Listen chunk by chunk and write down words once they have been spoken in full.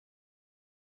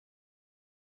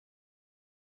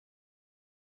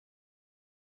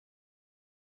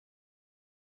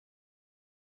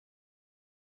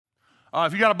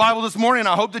If you got a Bible this morning,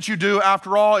 I hope that you do.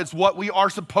 After all, it's what we are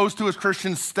supposed to as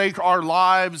Christians stake our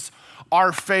lives,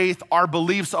 our faith, our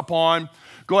beliefs upon.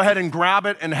 Go ahead and grab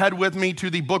it and head with me to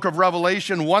the book of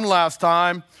Revelation one last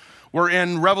time. We're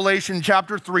in Revelation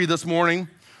chapter 3 this morning.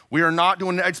 We are not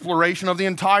doing an exploration of the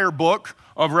entire book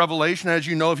of Revelation, as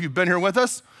you know if you've been here with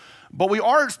us. But we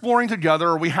are exploring together,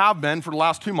 or we have been for the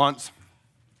last 2 months,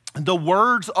 the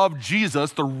words of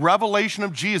Jesus, the revelation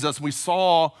of Jesus. We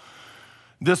saw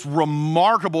this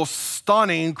remarkable,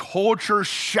 stunning,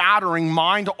 culture-shattering,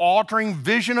 mind-altering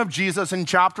vision of Jesus in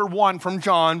chapter 1 from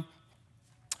John.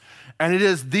 And it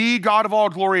is the God of all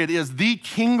glory. It is the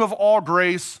King of all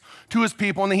grace to his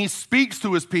people. And then he speaks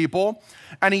to his people,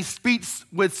 and he speaks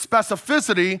with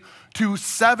specificity to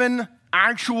 7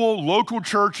 actual local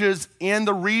churches in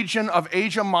the region of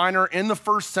Asia Minor in the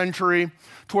first century,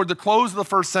 toward the close of the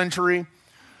first century.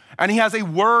 And he has a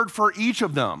word for each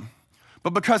of them.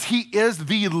 But because he is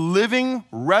the living,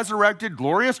 resurrected,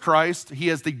 glorious Christ, he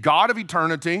is the God of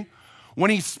eternity, when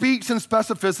he speaks in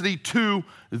specificity to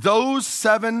those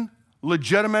 7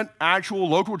 legitimate, actual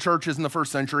local churches in the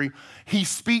first century, he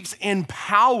speaks in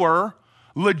power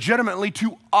legitimately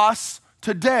to us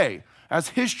today as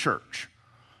his church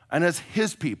and as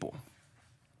his people.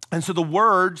 And so the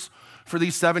words for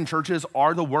these 7 churches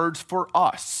are the words for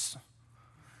us.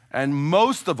 And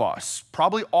most of us,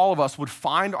 probably all of us, would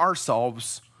find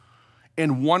ourselves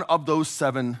in one of those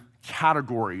 7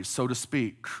 categories, so to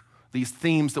speak, these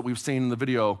themes that we've seen in the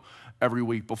video every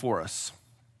week before us.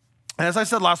 And as I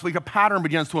said last week, a pattern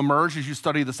begins to emerge as you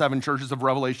study the 7 churches of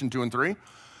Revelation 2 and 3.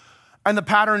 And the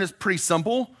pattern is pretty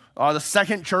simple. The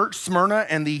 2nd church, Smyrna,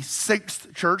 and the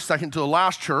 6th church, second to the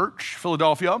last church,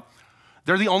 Philadelphia,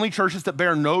 they're the only churches that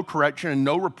bear no correction and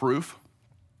no reproof.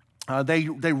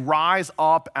 They rise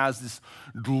up as this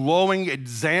glowing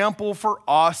example for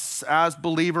us as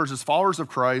believers, as followers of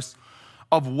Christ,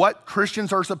 of what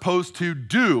Christians are supposed to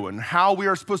do and how we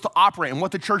are supposed to operate and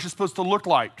what the church is supposed to look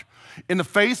like. In the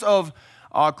face of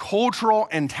cultural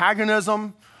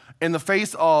antagonism, in the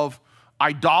face of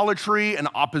idolatry and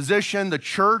opposition, the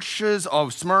churches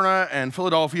of Smyrna and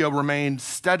Philadelphia remained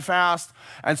steadfast.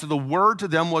 And so the word to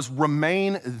them was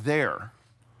remain there,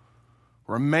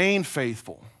 remain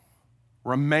faithful,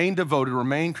 remain devoted,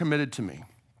 remain committed to me.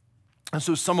 And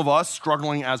so some of us,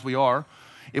 struggling as we are,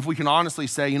 if we can honestly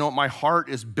say, you know, my heart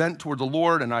is bent toward the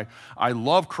Lord and I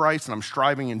love Christ and I'm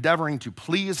striving, endeavoring to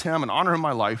please him and honor him in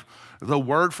my life, the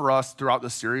word for us throughout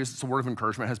this series, it's a word of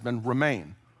encouragement, has been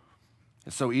remain.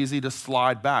 It's so easy to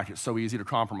slide back. It's so easy to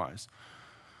compromise.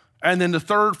 And then the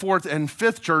 3rd, 4th, and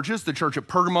 5th churches, the church at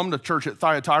Pergamum, the church at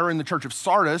Thyatira, and the church of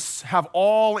Sardis, have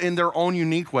all in their own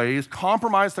unique ways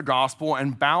compromised the gospel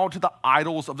and bowed to the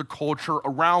idols of the culture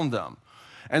around them.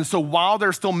 And so while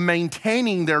they're still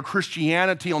maintaining their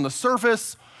Christianity on the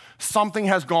surface, something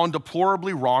has gone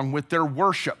deplorably wrong with their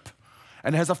worship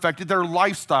and has affected their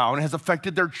lifestyle and has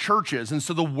affected their churches. And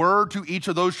so the word to each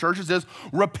of those churches is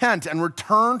repent and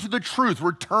return to the truth,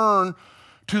 return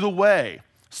to the way.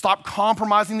 Stop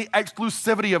compromising the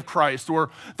exclusivity of Christ or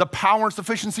the power and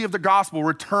sufficiency of the gospel.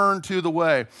 Return to the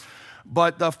way.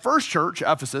 But the first church,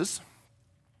 Ephesus,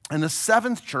 and the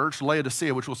 7th church,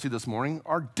 Laodicea, which we'll see this morning,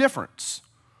 are different.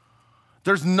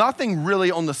 There's nothing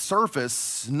really on the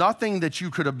surface, nothing that you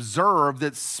could observe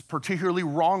that's particularly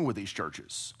wrong with these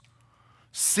churches.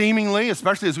 Seemingly,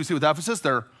 especially as we see with Ephesus,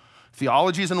 their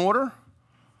theology is in order.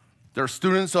 They're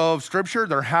students of Scripture.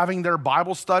 They're having their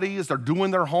Bible studies. They're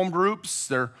doing their home groups.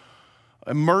 They're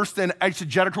immersed in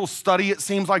exegetical study, it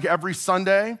seems like, every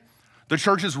Sunday. The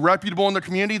church is reputable in the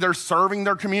community. They're serving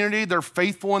their community. They're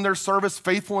faithful in their service,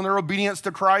 faithful in their obedience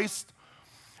to Christ.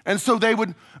 And so they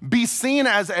would be seen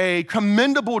as a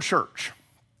commendable church.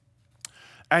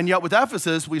 And yet with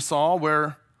Ephesus, we saw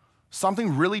where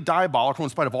something really diabolical, in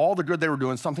spite of all the good they were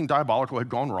doing, something diabolical had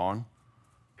gone wrong.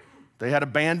 They had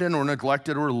abandoned or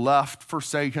neglected or left,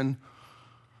 forsaken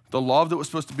the love that was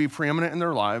supposed to be preeminent in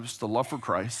their lives, the love for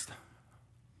Christ.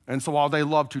 And so while they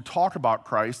loved to talk about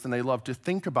Christ and they loved to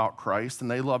think about Christ and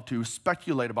they loved to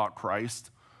speculate about Christ,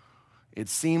 it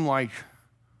seemed like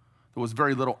there was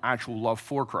very little actual love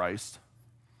for Christ.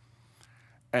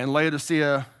 And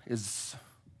Laodicea is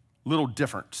a little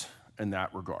different in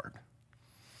that regard.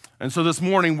 And so this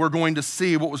morning, we're going to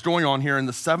see what was going on here in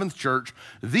the 7th church,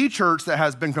 the church that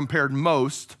has been compared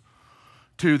most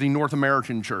to the North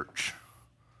American church,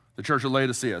 the church of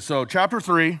Laodicea. So chapter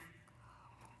 3,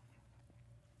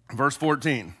 verse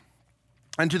 14.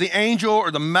 And to the angel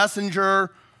or the messenger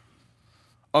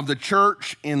of the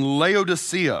church in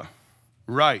Laodicea,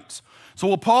 write. So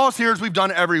we'll pause here as we've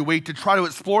done every week to try to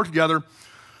explore together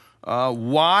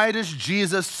Why does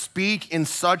Jesus speak in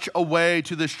such a way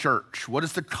to this church? What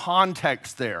is the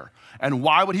context there? And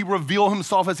why would he reveal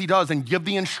himself as he does and give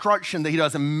the instruction that he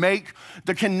does and make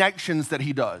the connections that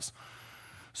he does?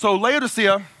 So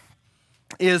Laodicea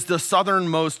is the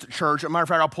southernmost church. As a matter of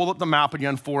fact, I'll pull up the map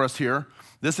again for us here.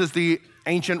 This is the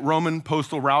ancient Roman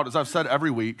postal route, as I've said every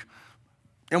week.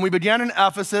 And we began in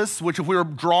Ephesus, which if we were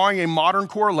drawing a modern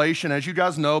correlation, as you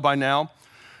guys know by now,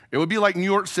 it would be like New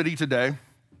York City today.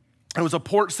 It was a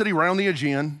port city right on the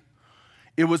Aegean.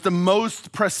 It was the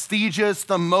most prestigious,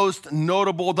 the most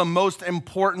notable, the most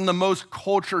important, the most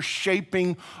culture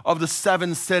shaping of the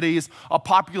 7 cities, a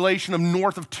population of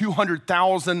north of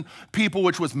 200,000 people,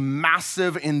 which was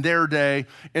massive in their day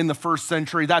in the first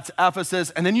century. That's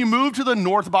Ephesus. And then you move to the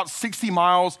north about 60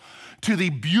 miles to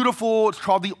the beautiful, it's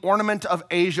called the Ornament of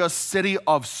Asia, city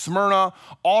of Smyrna,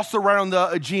 also right on the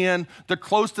Aegean, the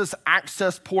closest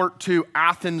access port to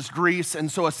Athens, Greece,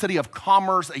 and so a city of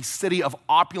commerce, a city of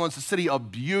opulence, a city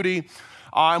of beauty.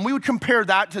 And we would compare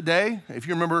that today, if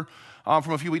you remember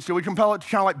from a few weeks ago, we compare it to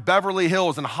kind of like Beverly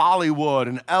Hills and Hollywood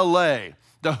and LA,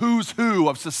 the who's who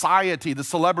of society, the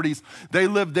celebrities, they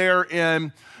lived there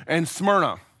in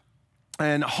Smyrna.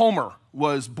 And Homer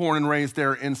was born and raised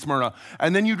there in Smyrna.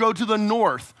 And then you go to the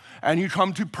north and you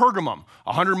come to Pergamum,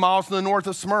 100 miles to the north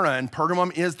of Smyrna. And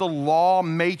Pergamum is the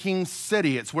law-making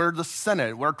city. It's where the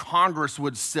Senate, where Congress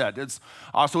would sit.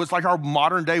 So it's like our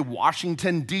modern day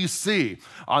Washington, D.C.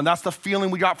 That's the feeling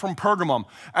we got from Pergamum.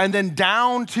 And then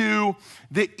down to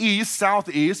the east,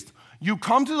 southeast, you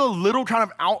come to the little kind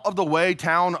of out of the way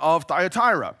town of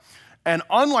Thyatira. And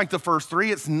unlike the first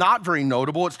 3, it's not very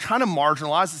notable. It's kind of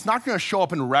marginalized. It's not going to show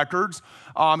up in records.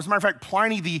 As a matter of fact,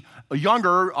 Pliny the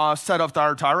Younger said of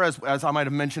Thyatira, as I might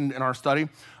have mentioned in our study,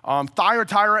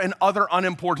 Thyatira and other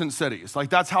unimportant cities. Like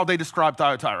that's how they describe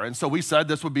Thyatira. And so we said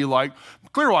this would be like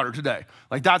Clearwater today.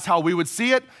 Like that's how we would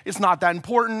see it. It's not that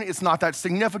important. It's not that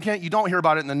significant. You don't hear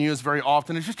about it in the news very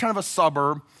often. It's just kind of a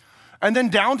suburb. And then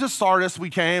down to Sardis we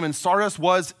came, and Sardis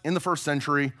was, in the first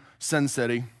century, Sin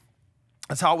City.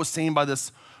 That's how it was seen by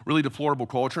this really deplorable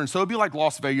culture. And so it'd be like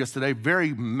Las Vegas today,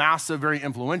 very massive, very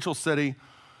influential city.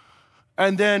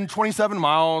 And then 27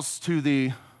 miles to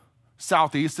the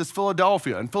southeast is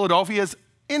Philadelphia. And Philadelphia is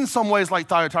in some ways like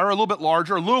Thyatira, a little bit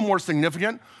larger, a little more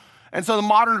significant. And so the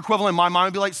modern equivalent in my mind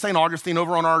would be like St. Augustine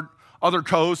over on our other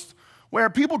coast, where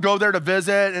people go there to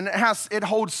visit, and it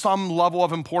holds some level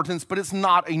of importance, but it's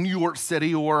not a New York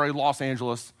City or a Los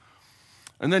Angeles.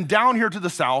 And then down here to the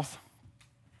south,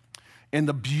 in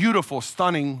the beautiful,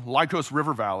 stunning Lycos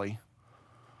River Valley,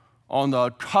 on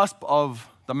the cusp of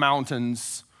the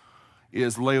mountains,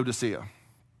 is Laodicea.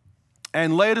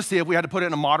 And Laodicea, if we had to put it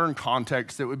in a modern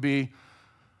context, it would be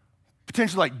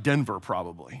potentially like Denver,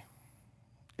 probably.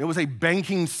 It was a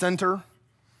banking center.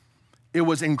 It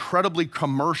was incredibly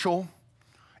commercial,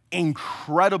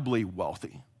 incredibly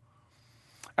wealthy.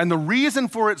 And the reason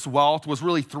for its wealth was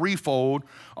really threefold.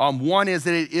 One is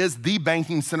that it is the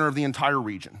banking center of the entire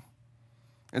region.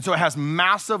 And so it has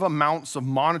massive amounts of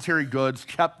monetary goods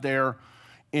kept there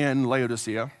in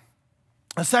Laodicea.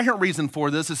 A second reason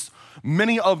for this is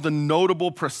many of the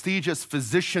notable, prestigious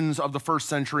physicians of the first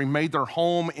century made their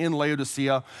home in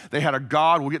Laodicea. They had a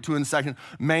god, we'll get to in a second,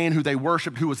 Main, who they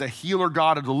worshiped, who was a healer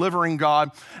god, a delivering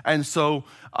god. And so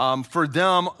for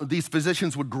them, these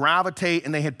physicians would gravitate,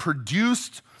 and they had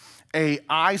produced an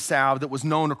eye salve that was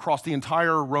known across the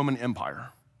entire Roman Empire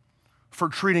for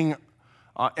treating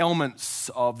ailments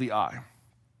of the eye.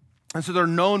 And so they're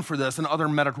known for this and other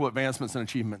medical advancements and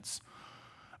achievements.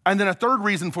 And then a third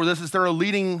reason for this is they're a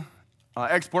leading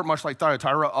export, much like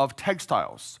Thyatira, of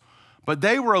textiles. But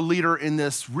they were a leader in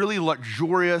this really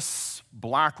luxurious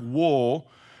black wool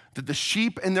that the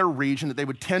sheep in their region that they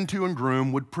would tend to and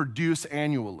groom would produce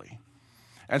annually.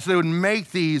 And so they would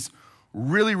make these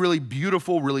really, really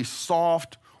beautiful, really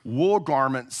soft wool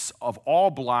garments of all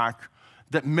black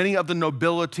that many of the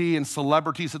nobility and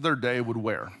celebrities of their day would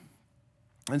wear.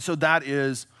 And so that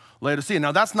is Laodicea.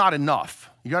 Now, that's not enough.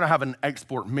 You gotta have an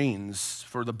export means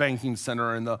for the banking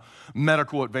center and the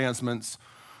medical advancements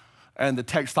and the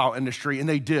textile industry, and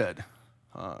they did.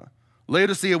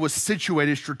 Laodicea was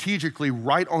situated strategically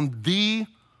right on the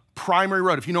primary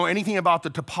road. If you know anything about the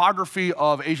topography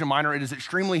of Asia Minor, it is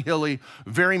extremely hilly,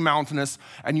 very mountainous,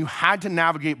 and you had to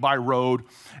navigate by road.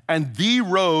 And the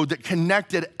road that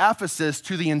connected Ephesus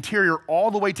to the interior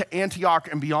all the way to Antioch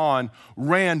and beyond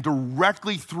ran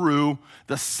directly through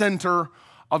the center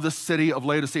of the city of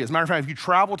Laodicea. As a matter of fact, if you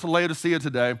travel to Laodicea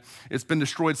today, it's been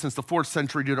destroyed since the 4th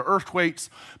century due to earthquakes,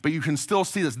 but you can still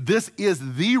see this. This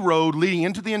is the road leading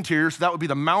into the interior, so that would be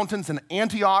the mountains in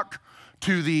Antioch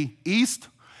to the east,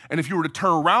 And if you were to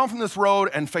turn around from this road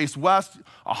and face west,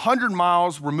 100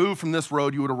 miles removed from this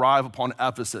road, you would arrive upon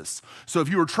Ephesus. So if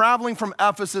you were traveling from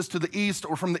Ephesus to the east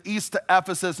or from the east to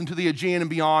Ephesus and to the Aegean and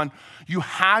beyond, you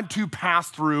had to pass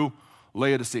through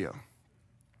Laodicea.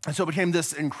 And so it became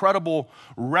this incredible,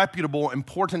 reputable,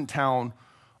 important town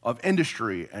of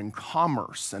industry and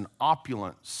commerce and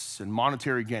opulence and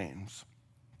monetary gains.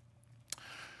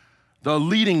 The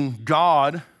leading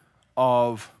god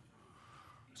of,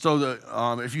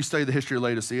 if you study the history of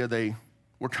Laodicea, they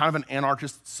were kind of an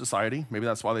anarchist society. Maybe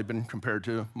that's why they've been compared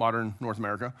to modern North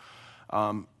America.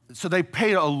 So they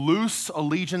paid a loose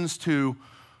allegiance to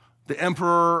the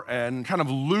emperor and kind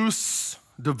of loose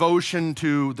devotion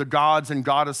to the gods and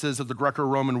goddesses of the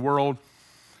Greco-Roman world.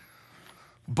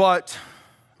 But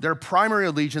their primary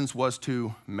allegiance was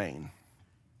to Maine.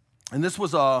 And this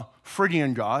was a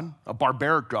Phrygian god, a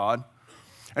barbaric god.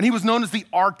 And he was known as the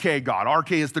Arche god.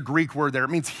 Arche is the Greek word there. It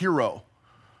means hero,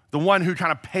 the one who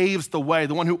kind of paves the way,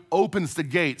 the one who opens the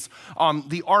gates.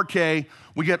 The Arche,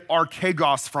 we get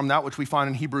archegos from that, which we find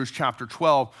in Hebrews chapter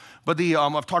 12. But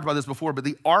I've talked about this before, but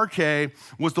the Arche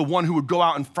was the one who would go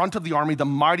out in front of the army, the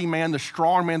mighty man, the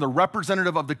strong man, the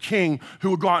representative of the king,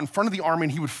 who would go out in front of the army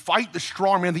and he would fight the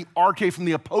strong man, the Arche from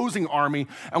the opposing army.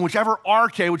 And whichever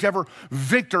Arche, whichever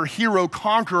victor, hero,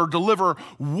 conqueror, deliverer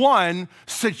won,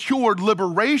 secured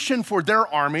liberation for their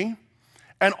army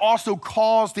and also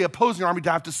caused the opposing army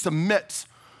to have to submit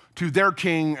to their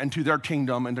king and to their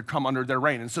kingdom and to come under their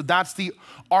reign. And so that's the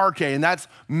Arche, and that's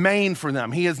Maine for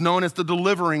them. He is known as the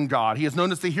delivering God. He is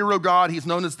known as the hero God. He's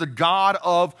known as the God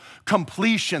of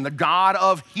completion, the God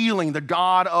of healing, the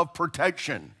God of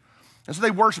protection. And so they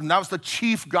worshiped him. That was the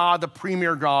chief God, the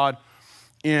premier God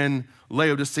in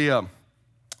Laodicea.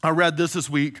 I read this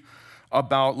week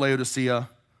about Laodicea,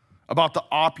 about the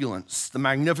opulence, the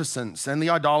magnificence, and the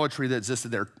idolatry that existed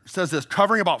there. It says this: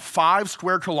 covering about 5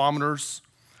 square kilometers,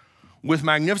 with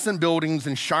magnificent buildings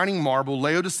and shining marble,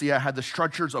 Laodicea had the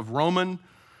structures of Roman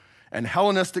and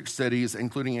Hellenistic cities,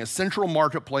 including a central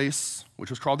marketplace,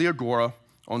 which was called the Agora,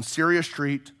 on Syria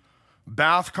Street,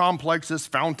 bath complexes,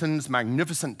 fountains,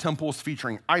 magnificent temples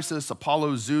featuring Isis,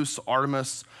 Apollo, Zeus,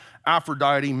 Artemis,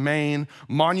 Aphrodite, Maine,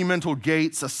 monumental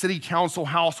gates, a city council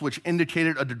house which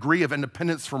indicated a degree of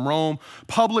independence from Rome,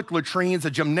 public latrines,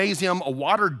 a gymnasium, a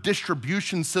water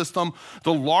distribution system,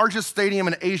 the largest stadium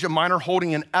in Asia Minor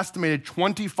holding an estimated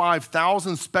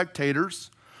 25,000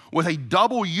 spectators with a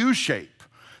double U shape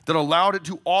that allowed it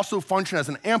to also function as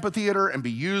an amphitheater and be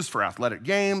used for athletic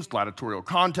games, gladiatorial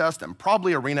contests, and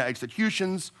probably arena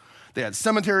executions. They had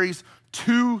cemeteries,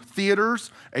 2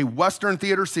 theaters, a Western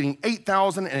theater seating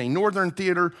 8,000 and a Northern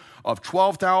theater of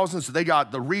 12,000. So they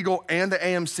got the Regal and the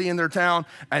AMC in their town,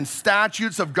 and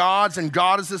statues of gods and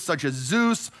goddesses such as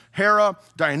Zeus, Hera,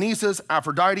 Dionysus,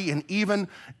 Aphrodite, and even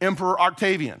Emperor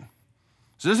Octavian.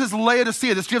 So this is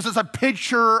Laodicea. This gives us a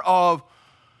picture of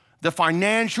the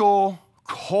financial,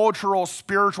 cultural,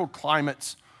 spiritual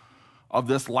climates of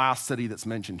this last city that's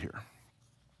mentioned here.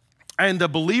 And the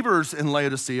believers in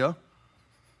Laodicea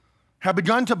have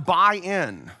begun to buy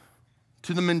in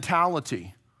to the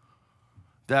mentality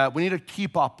that we need to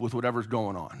keep up with whatever's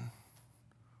going on.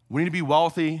 We need to be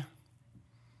wealthy.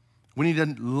 We need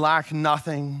to lack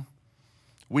nothing.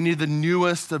 We need the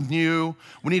newest of new.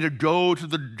 We need to go to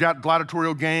the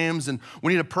gladiatorial games, and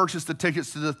we need to purchase the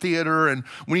tickets to the theater, and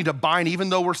we need to buy in. Even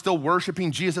though we're still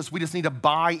worshiping Jesus, we just need to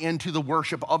buy into the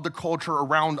worship of the culture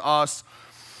around us.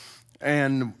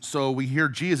 And so we hear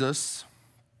Jesus,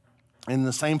 in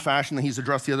the same fashion that he's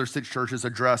addressed the other 6 churches,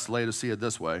 address Laodicea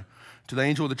this way. To the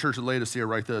angel of the church of Laodicea,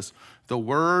 write this: the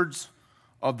words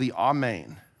of the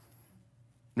Amen.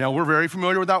 Now, we're very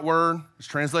familiar with that word. It's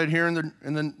translated here in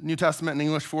the New Testament in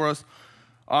English for us.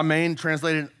 Amen,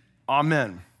 translated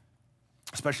Amen,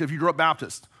 especially if you grew up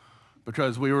Baptist,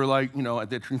 because we were like, at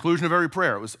the conclusion of every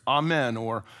prayer, it was Amen,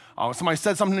 or somebody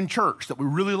said something in church that we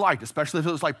really liked, especially if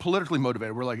it was like politically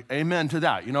motivated. We're like, amen to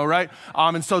that, right?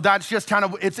 And so that's just kind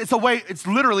of, it's a way, it's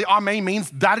literally, amen means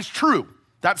that is true.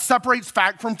 That separates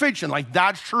fact from fiction, like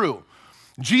that's true.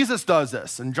 Jesus does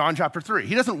this in John chapter 3.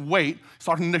 He doesn't wait, he's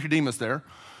talking to Nicodemus there,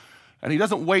 and he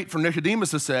doesn't wait for Nicodemus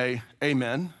to say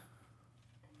amen.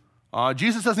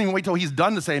 Jesus doesn't even wait till he's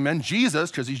done to say amen.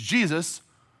 Jesus, because he's Jesus,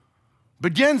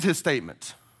 begins his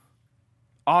statement.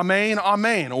 Amen,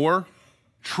 amen, or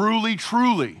truly,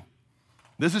 truly.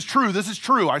 This is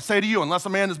true. I say to you, unless a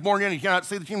man is born again, he cannot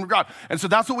see the kingdom of God. And so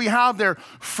that's what we have there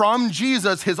from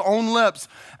Jesus, his own lips.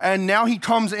 And now he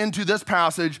comes into this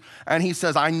passage and he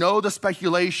says, I know the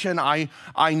speculation. I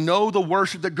know the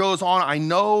worship that goes on. I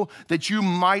know that you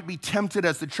might be tempted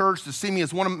as the church to see me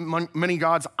as one of many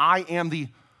gods. I am the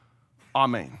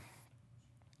Amen.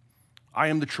 I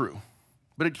am the true.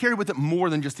 But it carried with it more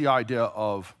than just the idea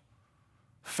of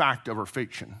fact over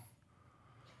fiction.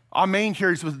 Amen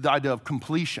carries with it the idea of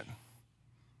completion,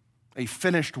 a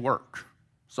finished work.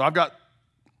 So I've got,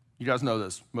 you guys know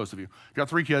this, most of you. I've got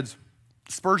 3 kids.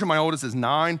 Spurgeon, my oldest, is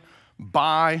 9,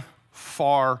 by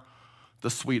far the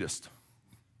sweetest.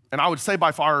 And I would say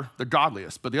by far the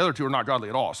godliest, but the other 2 are not godly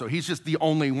at all. So he's just the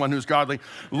only one who's godly.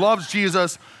 Loves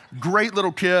Jesus, great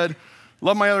little kid.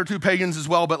 Love my other 2 pagans as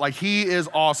well, but like he is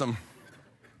awesome.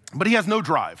 But he has no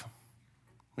drive.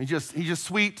 He's just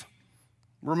sweet,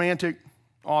 romantic,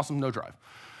 awesome, no drive.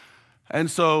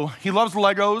 And so he loves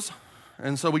Legos.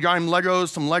 And so we got him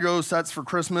some Lego sets for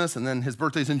Christmas, and then his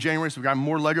birthday's in January, so we got him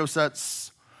more Lego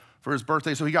sets for his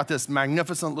birthday. So he got this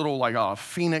magnificent little like a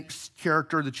phoenix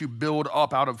character that you build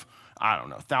up out of, I don't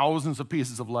know, thousands of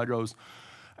pieces of Legos.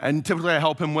 And typically I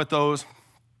help him with those.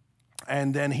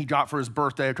 And then he got for his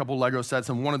birthday a couple Lego sets,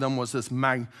 and one of them was this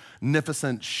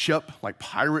magnificent ship, like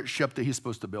pirate ship that he's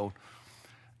supposed to build.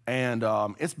 And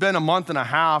it's been a month and a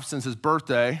half since his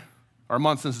birthday, or a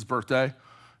month since his birthday.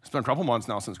 It's been a couple months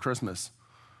now since Christmas.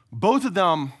 Both of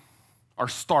them are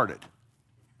started.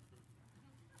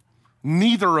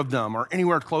 Neither of them are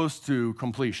anywhere close to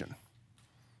completion.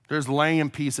 There's laying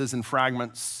in pieces and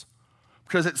fragments,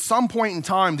 because at some point in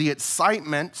time, the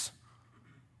excitement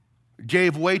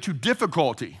gave way to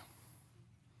difficulty.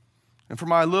 And for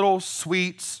my little,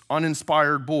 sweet,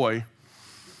 uninspired boy,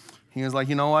 he was like,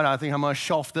 you know what? I think I'm going to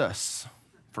shelf this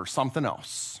for something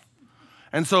else.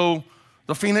 And so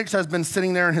the Phoenix has been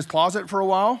sitting there in his closet for a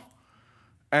while,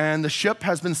 and the ship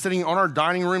has been sitting on our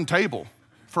dining room table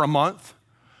for a month.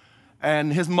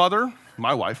 And his mother,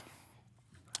 my wife,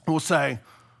 will say,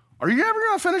 are you ever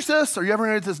going to finish this? Are you ever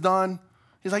going to get this done?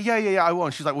 He's like, yeah, I will.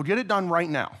 And she's like, well, get it done right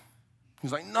now.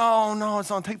 He's like, no, it's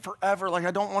going to take forever. Like,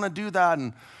 I don't want to do that.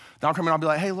 And then I'll come in, I'll be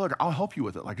like, hey, look, I'll help you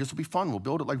with it. Like, this will be fun. We'll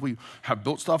build it like we have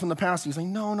built stuff in the past. He's like,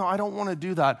 no, I don't want to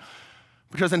do that.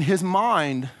 Because in his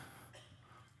mind,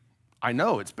 I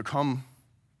know it's become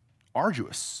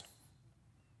arduous.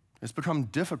 It's become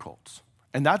difficult.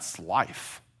 And that's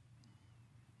life.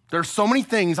 There's so many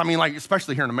things, I mean, like,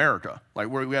 especially here in America, like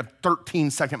where we have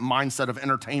 13-second mindset of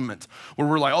entertainment, where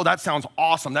we're like, oh, that sounds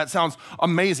awesome. That sounds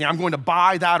amazing. I'm going to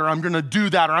buy that, or I'm going to do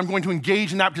that, or I'm going to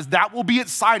engage in that because that will be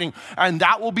exciting and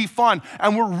that will be fun.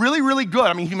 And we're really, really good.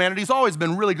 I mean, humanity's always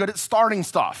been really good at starting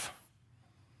stuff.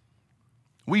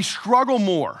 We struggle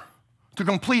more to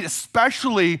complete,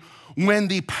 especially when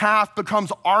the path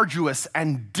becomes arduous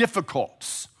and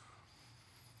difficult.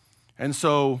 And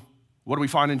so, what do we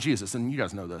find in Jesus? And you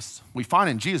guys know this. We find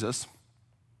in Jesus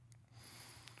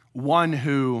one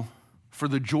who, for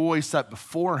the joy set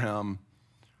before him,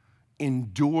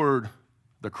 endured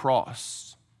the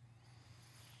cross.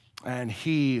 And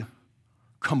he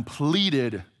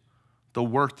completed the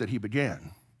work that he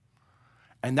began.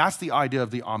 And that's the idea of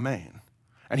the Amen.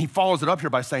 And he follows it up here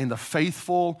by saying the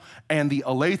faithful and the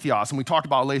aletheos. And we talked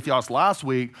about aletheos last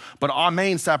week, but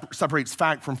Amen separates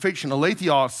fact from fiction.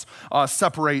 Aletheos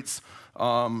separates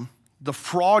the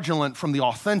fraudulent from the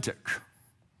authentic.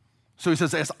 So he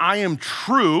says, as I am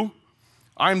true,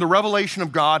 I am the revelation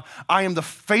of God, I am the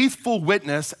faithful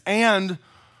witness, and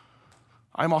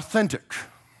I'm authentic.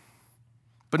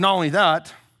 But not only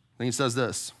that, then he says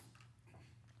this,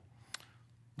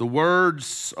 the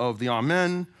words of the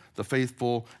Amen, the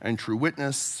faithful and true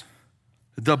witness,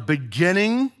 the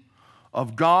beginning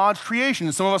of God's creation.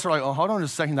 And some of us are like, oh, hold on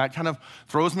just a second. That kind of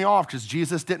throws me off because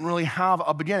Jesus didn't really have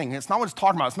a beginning. It's not what it's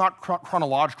talking about. It's not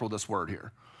chronological, this word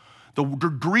here. The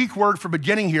Greek word for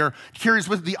beginning here carries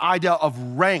with it the idea of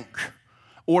rank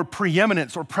or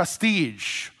preeminence or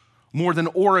prestige more than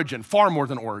origin, far more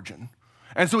than origin.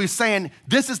 And so he's saying,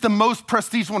 this is the most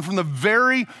prestigious one from the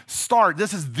very start.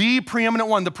 This is the preeminent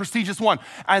one, the prestigious one.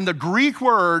 And the Greek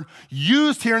word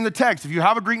used here in the text, if you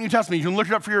have a Greek New Testament, you can look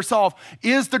it up for yourself,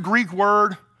 is the Greek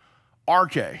word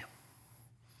arche.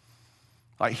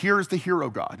 Like, here's the hero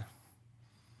God.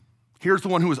 Here's the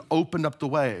one who has opened up the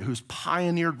way, who's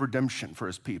pioneered redemption for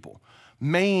his people.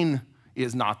 Main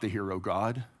is not the hero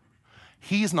God.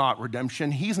 He's not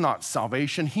redemption. He's not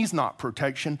salvation. He's not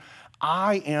protection.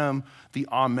 I am the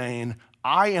Amen.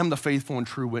 I am the faithful and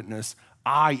true witness.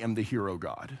 I am the hero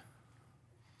God.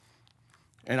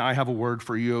 And I have a word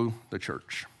for you, the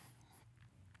church.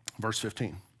 Verse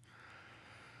 15.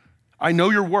 I know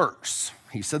your works.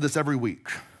 He said this every week.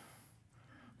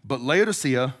 But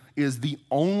Laodicea is the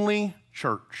only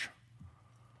church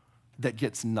that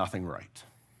gets nothing right.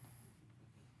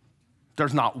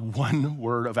 There's not one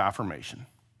word of affirmation.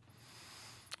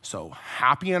 So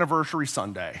happy anniversary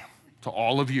Sunday to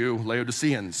all of you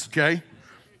Laodiceans, okay?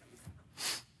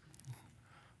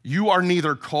 You are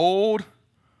neither cold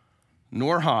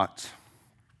nor hot.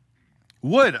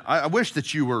 I wish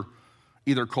that you were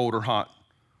either cold or hot.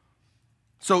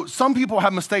 So some people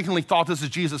have mistakenly thought this is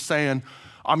Jesus saying,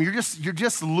 you're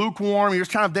just lukewarm, you're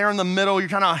just kind of there in the middle, you're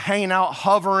kind of hanging out,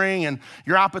 hovering, and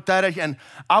you're apathetic, and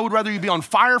I would rather you be on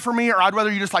fire for me, or I'd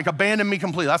rather you just like abandon me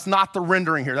completely. That's not the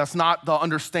rendering here. That's not the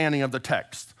understanding of the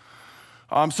text.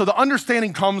 So the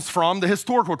understanding comes from the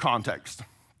historical context.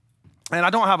 And I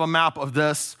don't have a map of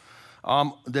this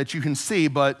that you can see,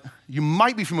 but you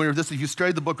might be familiar with this if you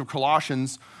studied the book of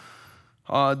Colossians.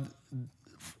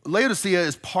 Laodicea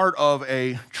is part of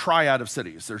a triad of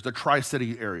cities. There's the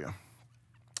Tri-City area.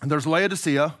 And there's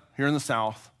Laodicea here in the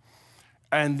south,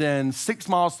 and then 6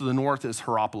 miles to the north is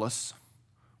Hierapolis,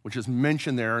 which is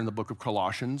mentioned there in the book of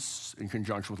Colossians in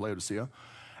conjunction with Laodicea.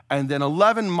 And then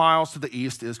 11 miles to the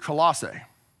east is Colossae.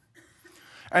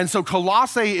 And so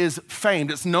Colossae is famed.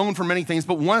 It's known for many things,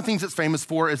 but one of the things it's famous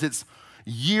for is its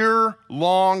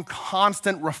year-long,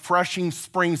 constant, refreshing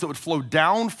springs that would flow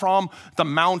down from the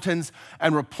mountains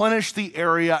and replenish the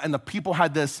area, and the people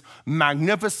had this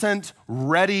magnificent,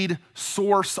 readied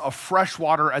source of fresh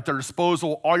water at their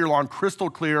disposal all year long, crystal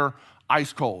clear,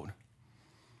 ice cold.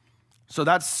 So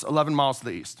that's 11 miles to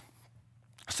the east.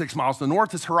 6 miles to the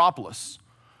north is Hierapolis.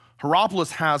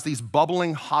 Hierapolis has these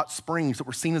bubbling hot springs that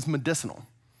were seen as medicinal.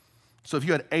 So if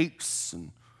you had aches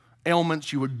and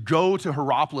ailments, you would go to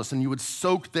Hierapolis and you would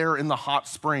soak there in the hot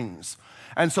springs.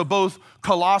 And so both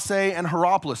Colossae and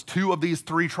Hierapolis, 2 of these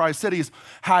 3 tri-cities,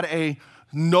 had a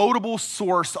notable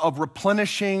source of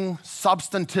replenishing,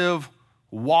 substantive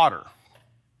water.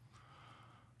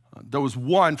 There was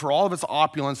one, for all of its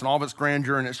opulence and all of its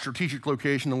grandeur and its strategic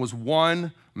location, there was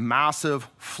one massive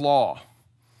flaw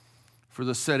for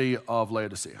the city of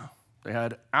Laodicea. They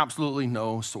had absolutely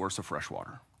no source of fresh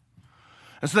water.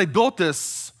 And so they built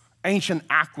this ancient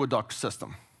aqueduct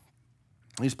system.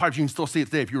 These pipes, you can still see it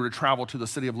today if you were to travel to the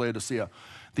city of Laodicea.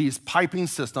 These piping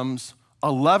systems,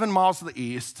 11 miles to the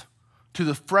east, to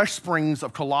the fresh springs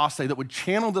of Colossae that would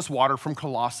channel this water from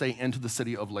Colossae into the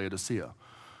city of Laodicea.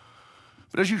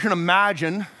 But as you can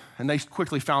imagine, and they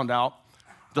quickly found out,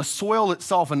 the soil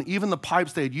itself and even the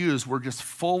pipes they had used were just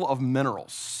full of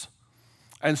minerals.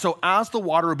 And so as the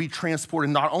water would be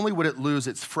transported, not only would it lose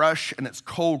its fresh and its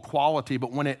cold quality,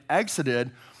 but when it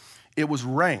exited, it was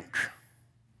rank.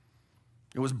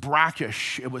 It was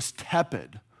brackish. It was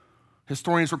tepid.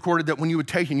 Historians recorded that when you would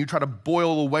take it and you try to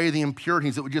boil away the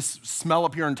impurities, it would just smell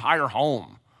up your entire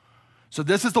home. So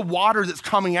this is the water that's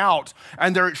coming out,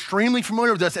 and they're extremely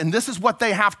familiar with this, and this is what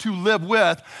they have to live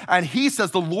with. And he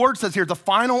says, the Lord says here, the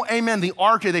final amen, the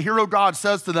arche, the hero God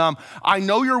says to them, I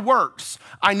know your works.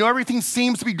 I know everything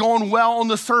seems to be going well on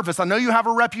the surface. I know you have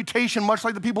a reputation, much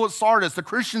like the people at Sardis, the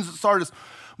Christians at Sardis,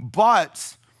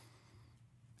 but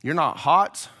you're not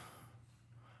hot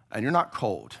and you're not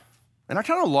cold. And I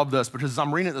kind of love this because as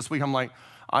I'm reading it this week, I'm like,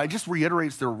 it just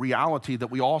reiterates the reality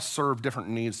that we all serve different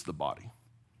needs to the body.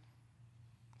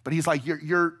 But he's like,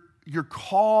 you're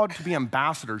called to be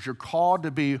ambassadors. You're called to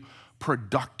be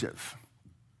productive.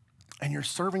 And you're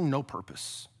serving no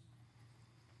purpose.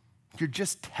 You're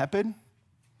just tepid.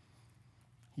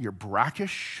 You're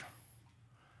brackish.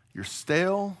 You're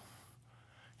stale.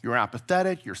 You're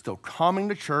apathetic. You're still coming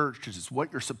to church because it's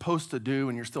what you're supposed to do.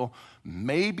 And you're still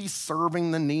maybe serving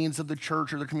the needs of the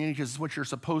church or the community because it's what you're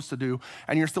supposed to do.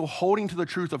 And you're still holding to the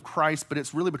truth of Christ, but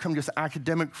it's really become just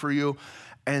academic for you.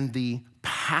 And the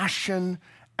passion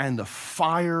and the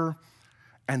fire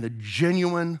and the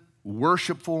genuine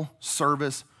worshipful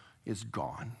service is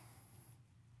gone.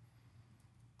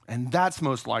 And that's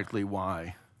most likely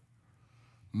why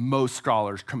most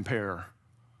scholars compare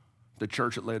the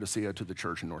church at Laodicea to the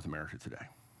church in North America today.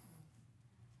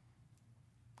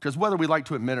 Because whether we like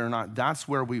to admit it or not, that's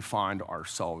where we find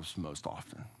ourselves most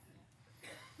often.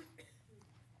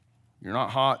 You're not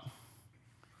hot.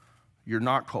 You're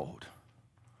not cold.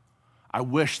 I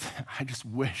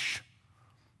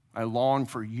long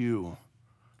for you,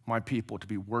 my people, to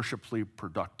be worshipfully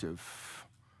productive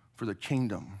for the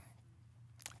kingdom,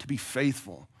 to be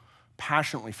faithful,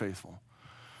 passionately faithful.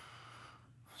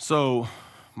 So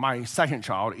my second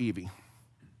child, Evie,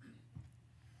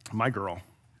 my girl,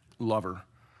 love her.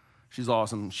 She's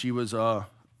awesome. She was, a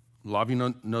lot of you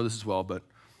know this as well, but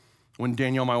when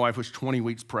Danielle, my wife, was 20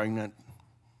 weeks pregnant,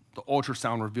 the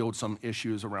ultrasound revealed some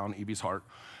issues around Evie's heart.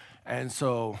 And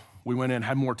so we went in,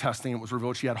 had more testing. It was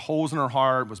revealed she had holes in her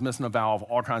heart, was missing a valve,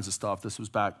 all kinds of stuff. This was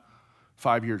back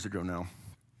 5 years ago now.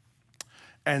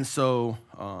 And so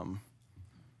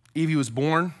Evie was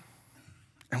born.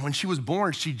 And when she was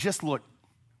born, she just looked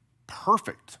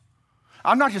perfect.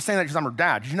 I'm not just saying that because I'm her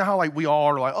dad. You know how like we all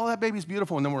are like, oh, that baby's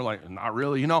beautiful. And then we're like, not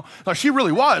really, you know? Like she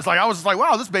really was. Like I was just like,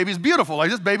 wow, this baby's beautiful.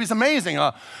 Like this baby's amazing.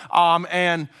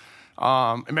 And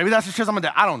maybe that's just because I'm a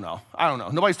dad. I don't know.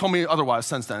 Nobody's told me otherwise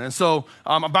since then. And so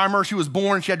by the time she was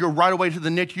born, she had to go right away to the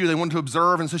NICU. They wanted to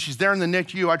observe. And so she's there in the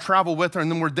NICU. I travel with her,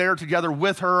 and then we're there together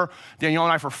with her, Danielle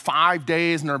and I, for 5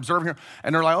 days, and they're observing her.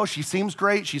 And they're like, oh, she seems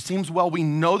great. She seems well. We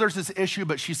know there's this issue,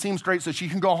 but she seems great, so she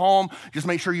can go home. Just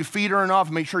make sure you feed her enough,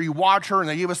 make sure you watch her. And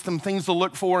they gave us some things to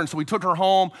look for. And so we took her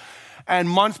home. And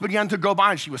months began to go by,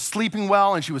 and she was sleeping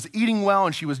well, and she was eating well,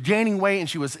 and she was gaining weight, and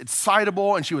she was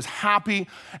excitable, and she was happy.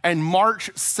 And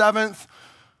March 7th,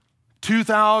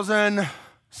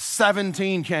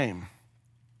 2017 came.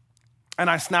 And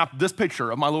I snapped this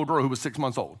picture of my little girl who was 6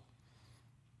 months old.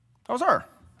 That was her,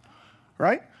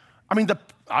 right? I mean, to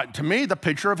me, the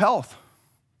picture of health,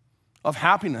 of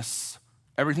happiness.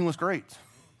 Everything was great. She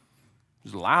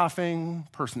was laughing,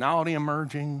 personality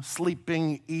emerging,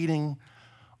 sleeping, eating.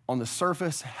 On the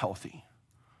surface, healthy.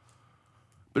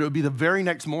 But it would be the very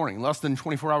next morning, less than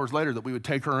 24 hours later, that we would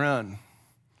take her in,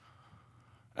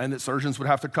 and that surgeons would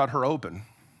have to cut her open,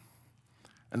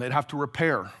 and they'd have to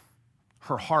repair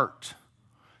her heart,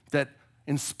 that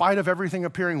in spite of everything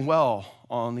appearing well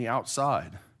on the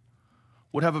outside,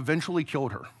 would have eventually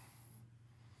killed her.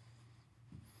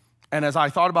 And as I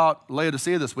thought about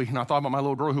Laodicea this week, and I thought about my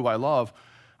little girl who I love,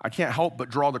 I can't help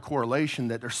but draw the correlation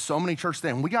that there's so many churches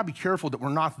there, and we gotta be careful that we're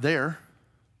not there.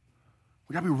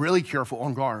 We gotta be really careful,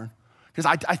 on guard. Because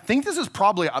I think this is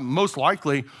probably, most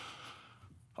likely,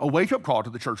 a wake-up call to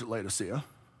the church at Laodicea.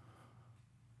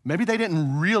 Maybe they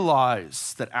didn't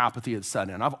realize that apathy had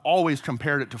set in. I've always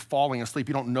compared it to falling asleep.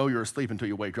 You don't know you're asleep until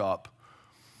you wake up.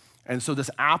 And so this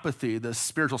apathy, this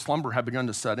spiritual slumber had begun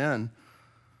to set in,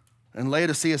 and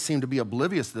Laodicea seemed to be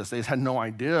oblivious to this. They just had no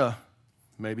idea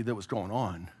maybe that was going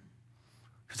on.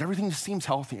 Because everything just seems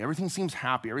healthy, everything seems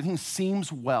happy, everything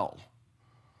seems well.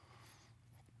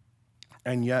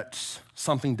 And yet,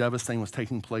 something devastating was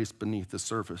taking place beneath the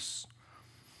surface.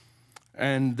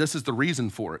 And this is the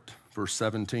reason for it, verse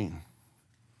 17.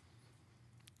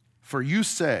 For you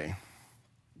say,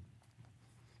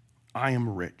 I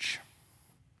am rich,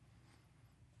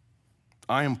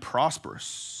 I am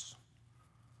prosperous,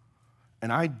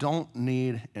 and I don't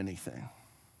need anything.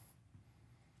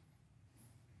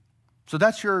 So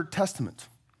that's your testament.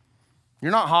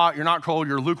 You're not hot, you're not cold,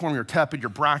 you're lukewarm, you're tepid, you're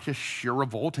brackish, you're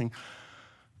revolting.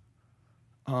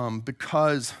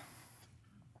 Because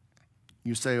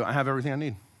you say, I have everything I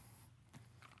need.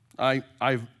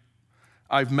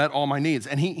 I've met all my needs.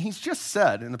 And he's just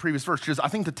said in the previous verse, I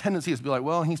think the tendency is to be like,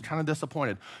 well, he's kind of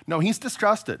disappointed. No, he's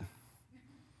distrusted.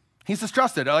 He's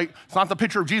distrusted. Like, it's not the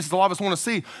picture of Jesus a lot of us want to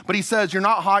see, but he says, you're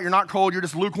not hot, you're not cold, you're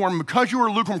just lukewarm. Because you are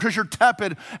lukewarm, because you're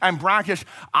tepid and brackish,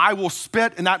 I will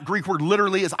spit, and that Greek word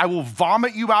literally is, I will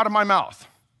vomit you out of my mouth.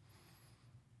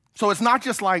 So it's not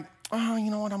just like, oh, you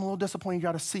know what, I'm a little disappointed you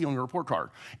got a C on your report card.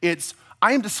 It's,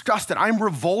 I am disgusted, I am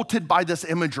revolted by this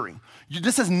imagery.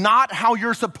 This is not how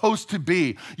you're supposed to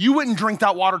be. You wouldn't drink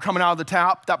that water coming out of the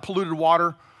tap, that polluted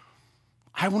water.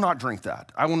 I will not drink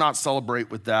that. I will not celebrate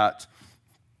with that.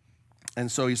 And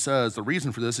so he says, the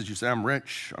reason for this is you say, I'm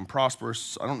rich, I'm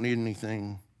prosperous, I don't need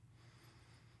anything.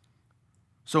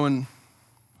 So in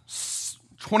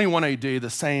 17 AD, the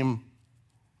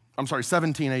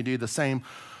same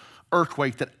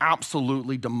earthquake that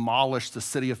absolutely demolished the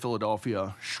city of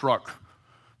Philadelphia struck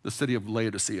the city of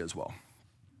Laodicea as well.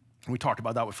 We talked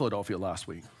about that with Philadelphia last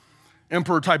week.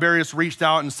 Emperor Tiberius reached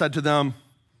out and said to them,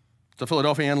 to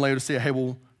Philadelphia and Laodicea, hey,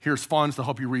 well, here's funds to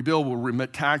help you rebuild. We'll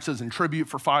remit taxes and tribute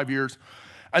for 5 years.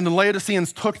 And the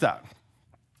Laodiceans took that.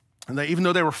 And even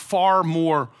though they were far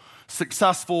more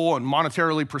successful and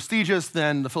monetarily prestigious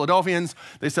than the Philadelphians,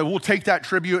 they said, we'll take that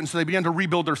tribute. And so they began to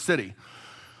rebuild their city.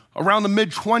 Around the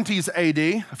mid-20s AD,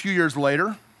 a few years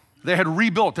later, they had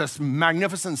rebuilt this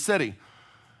magnificent city.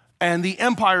 And the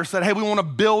empire said, hey, we want to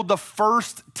build the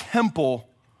first temple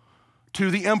to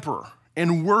the emperor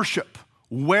in worship.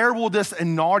 Where will this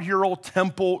inaugural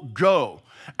temple go?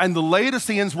 And the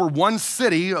Laodiceans were one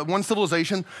city, one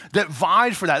civilization that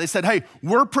vied for that. They said, hey,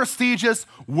 we're prestigious,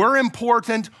 we're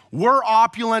important, we're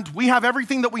opulent, we have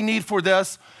everything that we need for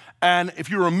this. And if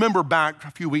you remember back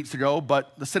a few weeks ago,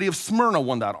 but the city of Smyrna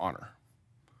won that honor.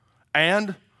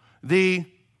 And the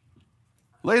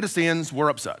Laodiceans were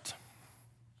upset.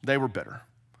 They were bitter.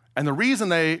 And the reason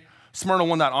Smyrna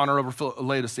won that honor over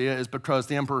Laodicea is because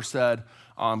the emperor said,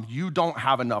 you don't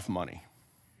have enough money.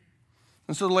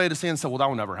 And so the Laodiceans said, well, that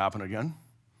will never happen again.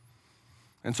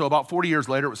 And so about 40 years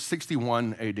later, it was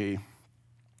 61 AD,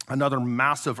 another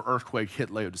massive earthquake hit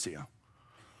Laodicea,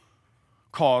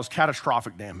 caused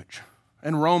catastrophic damage.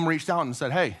 And Rome reached out and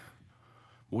said, hey,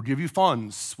 we'll give you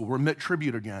funds. We'll remit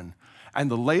tribute again.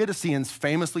 And the Laodiceans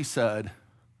famously said,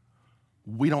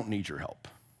 we don't need your help.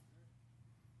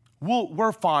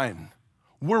 We're fine.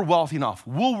 We're wealthy enough.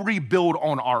 We'll rebuild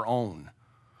on our own.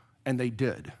 And they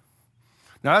did.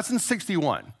 Now that's in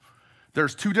 61.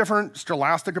 There's two different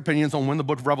scholastic opinions on when the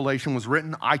book of Revelation was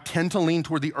written. I tend to lean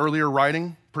toward the earlier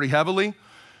writing pretty heavily,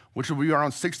 which will be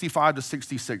around 65 to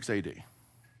 66 AD.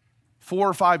 4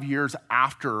 or 5 years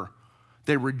after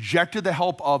they rejected the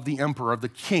help of the emperor, of the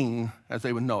king, as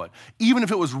they would know it. Even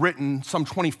if it was written some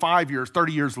 25 years,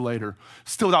 30 years later,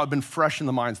 still that would have been fresh in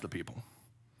the minds of the people.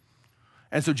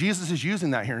 And so Jesus is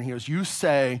using that here, and he goes, you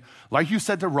say, like you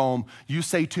said to Rome, you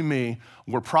say to me,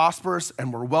 we're prosperous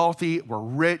and we're wealthy, we're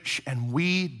rich, and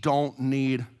we don't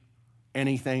need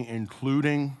anything,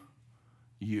 including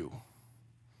you.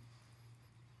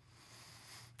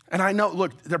 And I know,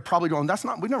 look, they're probably going,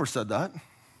 we never said that.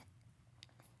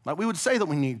 Like, we would say that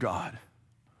we need God.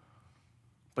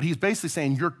 But he's basically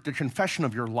saying the confession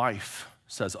of your life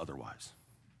says otherwise.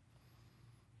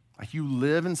 Like, you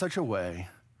live in such a way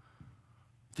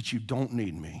that you don't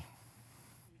need me.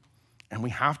 And we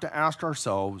have to ask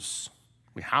ourselves,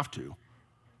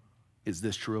 is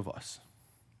this true of us?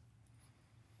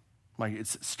 Like,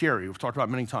 it's scary. We've talked about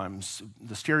it many times.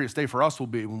 The scariest day for us will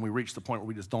be when we reach the point where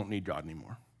we just don't need God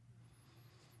anymore.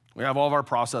 We have all of our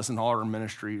process and all our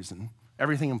ministries and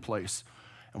everything in place,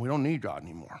 and we don't need God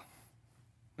anymore.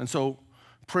 And so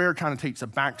prayer kind of takes a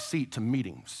back seat to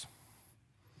meetings.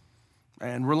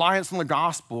 And reliance on the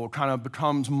gospel kind of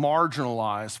becomes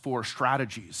marginalized for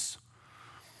strategies.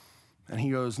 And he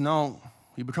goes, no,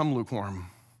 you become lukewarm,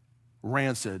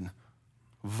 rancid,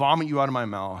 vomit you out of my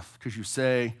mouth because you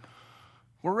say,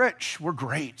 we're rich, we're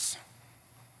great,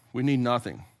 we need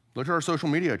nothing. Look at our social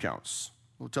media accounts.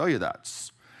 We'll tell you that.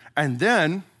 And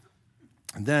then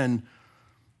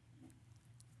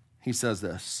he says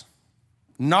this,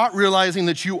 not realizing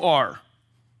that you are.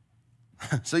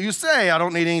 So you say, I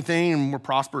don't need anything, and we're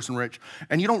prosperous and rich,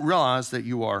 and you don't realize that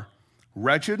you are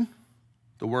wretched.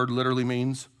 The word literally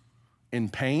means in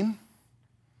pain,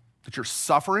 that you're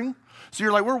suffering. So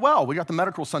you're like, we're well. We got the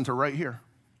medical center right here.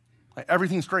 Like,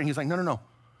 everything's great. And he's like, no.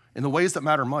 In the ways that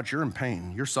matter much, you're in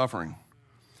pain. You're suffering.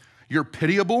 You're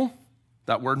pitiable.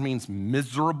 That word means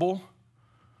miserable.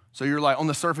 So you're like, on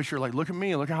the surface, you're like, look at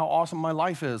me. Look at how awesome my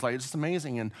life is. Like, it's just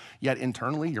amazing. And yet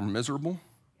internally, you're miserable.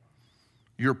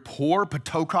 You're poor,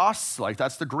 patokos. Like,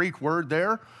 that's the Greek word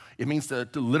there. It means to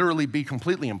literally be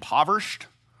completely impoverished.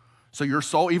 So your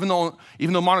soul, even though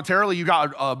monetarily you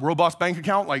got a robust bank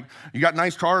account, like you got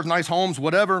nice cars, nice homes,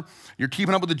 whatever, you're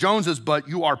keeping up with the Joneses, but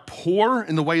you are poor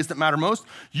in the ways that matter most.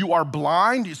 You are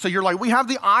blind. So you're like, we have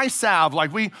the eye salve,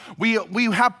 like we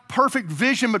have perfect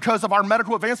vision because of our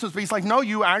medical advancements. But he's like, no,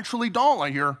 you actually don't.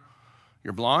 Like you're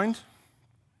blind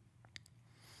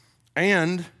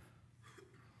and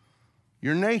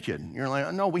you're naked. You're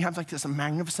like, no, we have like this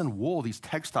magnificent wool, these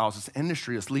textiles, this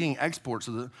industry, this leading exports.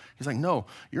 He's like, no,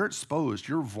 you're exposed.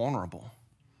 You're vulnerable.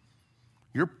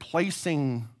 You're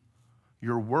placing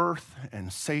your worth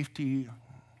and safety,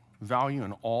 value,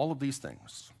 and all of these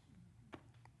things.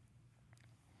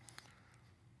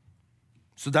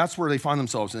 So that's where they find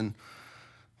themselves in.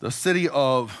 The city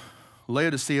of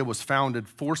Laodicea was founded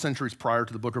 4 centuries prior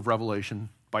to the book of Revelation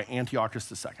by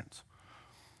Antiochus II.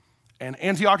 And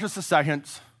Antiochus II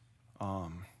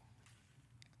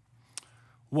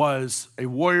was a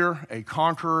warrior, a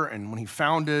conqueror, and when he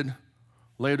founded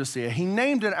Laodicea, he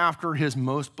named it after his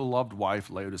most beloved wife,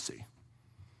 Laodicea,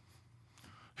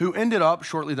 who ended up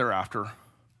shortly thereafter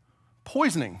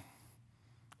poisoning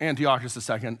Antiochus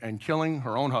II and killing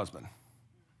her own husband.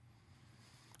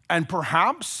 And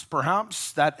perhaps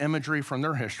that imagery from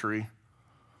their history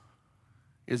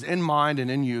is in mind and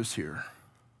in use here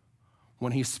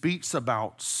when he speaks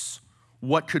about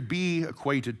what could be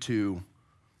equated to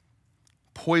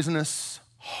poisonous,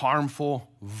 harmful,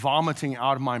 vomiting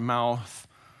out of my mouth.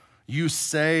 You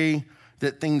say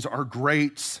that things are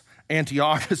great.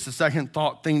 Antiochus II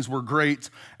thought things were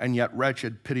great, and yet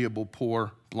wretched, pitiable,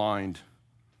 poor, blind,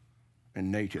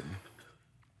 and naked.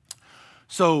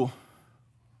 So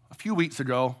a few weeks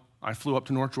ago, I flew up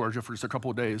to North Georgia for just a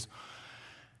couple of days,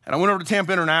 and I went over to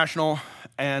Tampa International,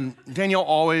 and Danielle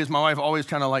my wife always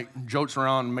kind of like jokes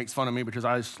around and makes fun of me because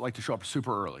I just like to show up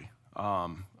super early.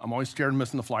 I'm always scared of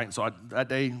missing the flight, and so that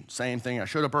day, same thing, I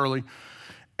showed up early,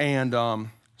 and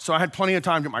so I had plenty of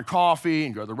time to get my coffee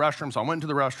and go to the restroom, so I went into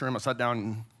the restroom, I sat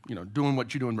down and, doing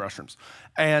what you do in restrooms,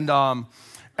 and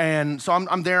so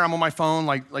I'm there, I'm on my phone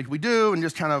like we do, and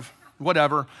just kind of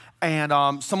whatever,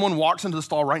 and someone walks into the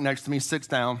stall right next to me, sits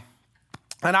down,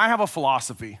 and I have a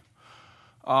philosophy.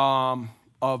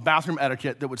 of bathroom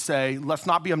etiquette that would say, let's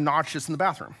not be obnoxious in the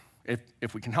bathroom,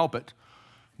 if we can help it.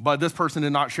 But this person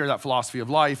did not share that philosophy of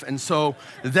life. And so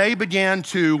they began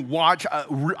to watch,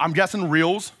 I'm guessing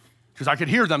reels, because I could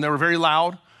hear them. They were very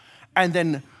loud. And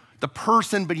then the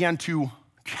person began to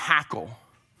cackle.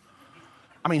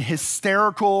 I mean,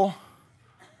 hysterical,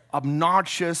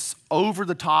 obnoxious, over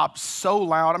the top, so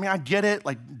loud. I mean, I get it.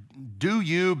 Like, do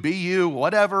you, be you,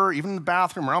 whatever, even in the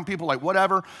bathroom, around people, like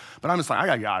whatever. But I'm just like, I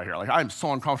gotta get out of here. Like, I'm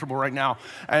so uncomfortable right now.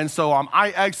 And so I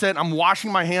exit, I'm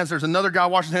washing my hands. There's another guy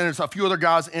washing his hands. There's a few other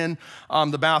guys in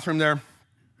the bathroom there.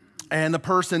 And the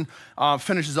person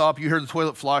finishes up. You hear the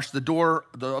toilet flush. The door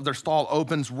of their stall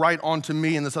opens right onto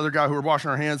me and this other guy who were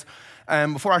washing our hands.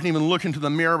 And before I can even look into the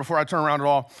mirror, before I turn around at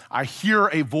all, I hear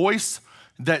a voice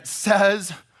that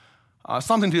says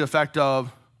something to the effect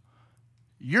of,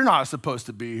 "You're not supposed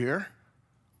to be here."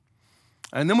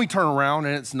 And then we turn around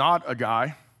and it's not a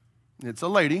guy, it's a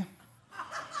lady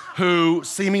who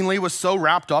seemingly was so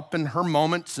wrapped up in her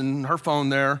moments and her phone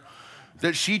there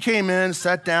that she came in,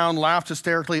 sat down, laughed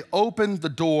hysterically, opened the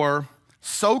door,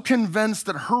 so convinced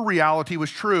that her reality was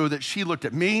true that she looked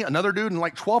at me, another dude, and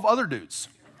like 12 other dudes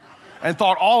and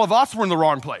thought all of us were in the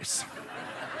wrong place,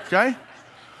 okay?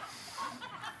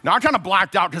 Now I kind of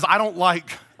blacked out because I don't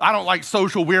like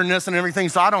social weirdness and everything,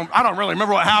 so I don't really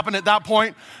remember what happened at that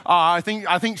point. I think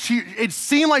it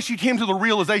seemed like she came to the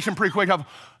realization pretty quick of,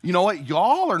 you know what,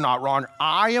 y'all are not wrong,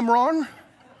 I am wrong.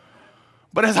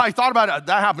 But as I thought about it,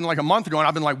 that happened like a month ago, and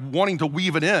I've been like wanting to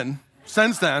weave it in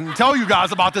since then and tell you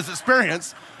guys about this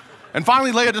experience. And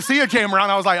finally Laodicea came around,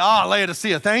 and I was like,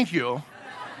 Laodicea, thank you.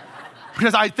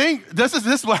 Because I think this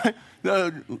is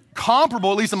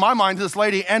comparable, at least in my mind, to this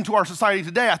lady and to our society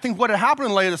today. I think what had happened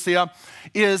in Laodicea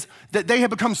is that they had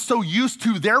become so used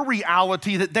to their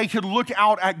reality that they could look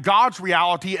out at God's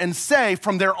reality and say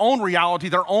from their own reality,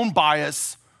 their own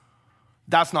bias,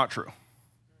 that's not true.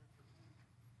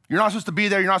 You're not supposed to be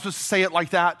there. You're not supposed to say it like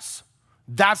that.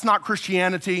 That's not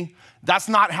Christianity. That's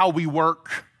not how we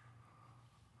work.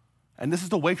 And this is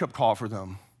the wake-up call for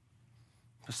them.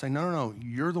 To say, no,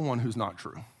 you're the one who's not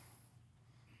true.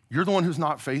 You're the one who's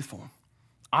not faithful.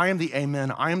 I am the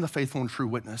amen. I am the faithful and true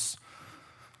witness.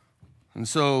 And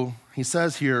so he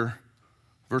says here,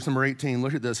 verse number 18,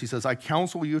 look at this. He says, I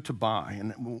counsel you to buy.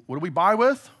 And what do we buy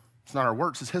with? It's not our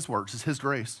works. It's his works. It's his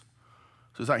grace.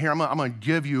 So he's like, here, I'm going to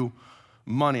give you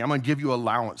money. I'm going to give you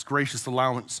allowance, gracious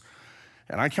allowance.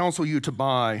 And I counsel you to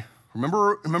buy.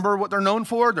 Remember what they're known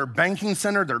for? Their banking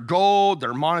center, their gold,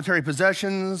 their monetary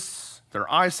possessions,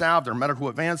 their eye salve, their medical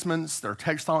advancements, their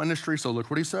textile industry. So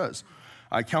look what he says.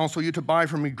 I counsel you to buy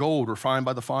from me gold refined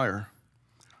by the fire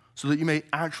so that you may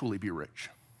actually be rich.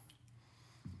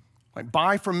 Like,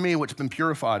 buy from me what's been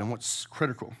purified and what's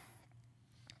critical.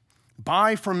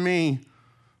 Buy from me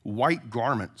white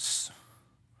garments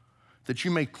that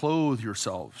you may clothe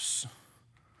yourselves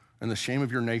and the shame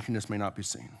of your nakedness may not be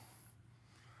seen.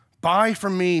 Buy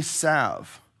from me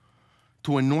salve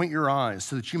to anoint your eyes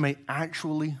so that you may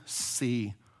actually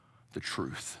see the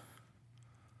truth.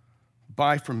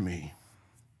 Buy from me.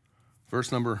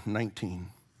 Verse number 19.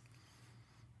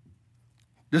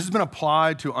 This has been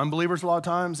applied to unbelievers a lot of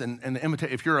times, and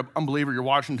if you're an unbeliever, you're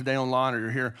watching today online or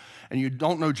you're here and you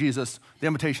don't know Jesus, the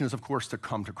invitation is, of course, to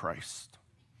come to Christ.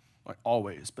 Like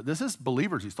always. But this is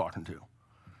believers he's talking to.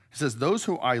 He says, those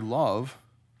who I love,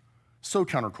 so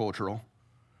countercultural,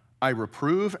 I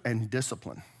reprove and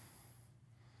discipline.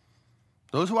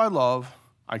 Those who I love,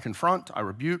 I confront, I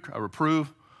rebuke, I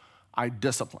reprove, I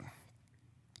discipline.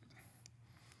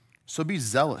 So be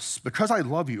zealous. Because I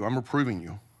love you, I'm reproving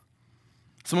you.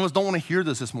 Some of us don't want to hear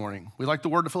this morning. We like the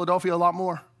word to Philadelphia a lot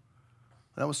more.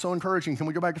 That was so encouraging. Can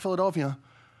we go back to Philadelphia?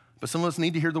 But some of us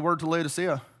need to hear the word to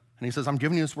Laodicea. And he says, I'm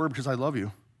giving you this word because I love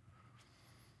you.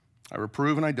 I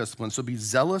reprove and I discipline. So be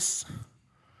zealous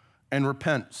and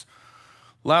repent.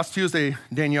 Last Tuesday,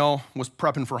 Danielle was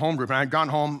prepping for home group, and I had gotten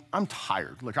home. I'm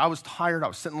tired. Like, I was tired. I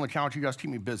was sitting on the couch. You guys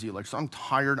keep me busy. Like, so I'm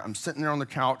tired. I'm sitting there on the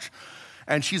couch,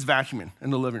 and she's vacuuming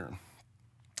in the living room.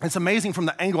 It's amazing from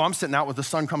the angle I'm sitting out with the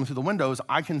sun coming through the windows,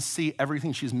 I can see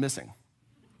everything she's missing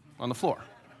on the floor.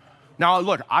 Now,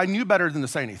 look, I knew better than to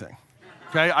say anything,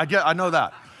 okay? I know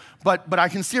that. But I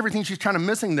can see everything she's kind of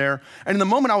missing there. And in the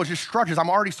moment I was just struck, as I'm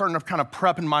already starting to kind of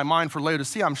prep in my mind for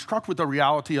Laodicea, I'm struck with the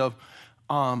reality of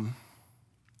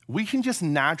we can just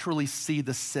naturally see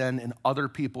the sin in other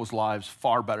people's lives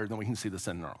far better than we can see the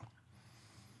sin in our own.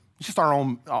 It's just our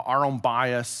own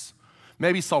bias,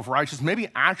 maybe self-righteous, maybe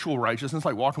actual righteousness,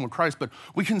 like walking with Christ, but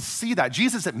we can see that.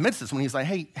 Jesus admits this when he's like,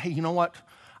 hey, you know what?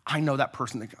 I know that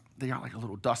person, they got like a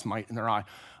little dust mite in their eye,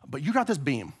 but you got this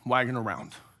beam wagging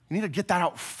around. You need to get that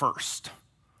out first.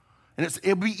 And it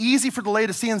would be easy for the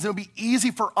Laodiceans, it would be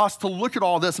easy for us to look at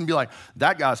all this and be like,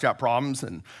 that guy's got problems,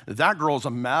 and that girl's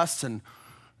a mess, and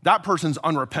that person's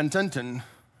unrepentant, and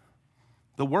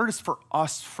the word is for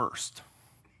us first.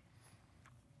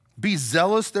 Be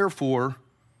zealous, therefore,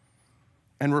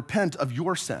 and repent of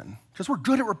your sin. Because we're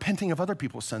good at repenting of other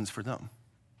people's sins for them.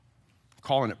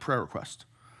 Calling it prayer request.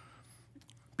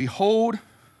 Behold,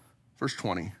 verse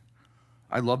 20.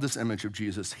 I love this image of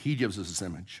Jesus. He gives us this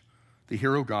image. The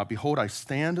hero God, behold, I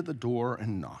stand at the door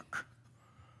and knock.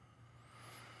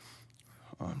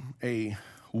 A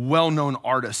well-known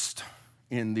artist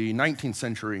in the 19th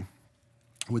century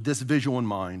with this visual in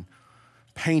mind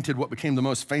painted what became the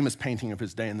most famous painting of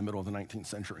his day in the middle of the 19th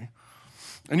century.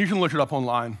 And you can look it up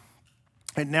online.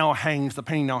 The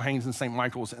painting now hangs in St.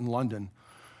 Michael's in London.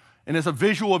 And it's a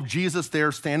visual of Jesus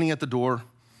there standing at the door,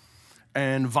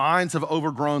 and vines have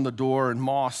overgrown the door, and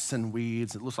moss and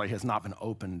weeds. It looks like it has not been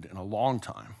opened in a long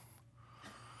time.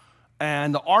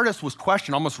 And the artist was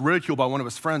questioned, almost ridiculed by one of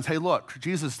his friends. Hey, look,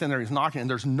 Jesus is standing there, he's knocking, and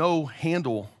there's no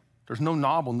handle, there's no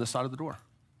knob on this side of the door.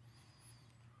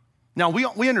 Now,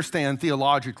 we understand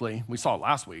theologically, we saw it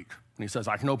last week, when he says,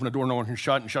 I can open a door no one can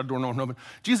shut, and shut a door no one can open.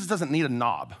 Jesus doesn't need a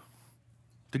knob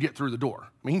to get through the door.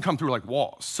 I mean, he can come through like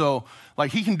walls. So,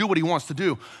 like, he can do what he wants to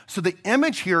do. So the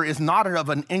image here is not of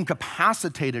an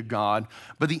incapacitated God,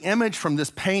 but the image from this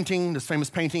painting, this famous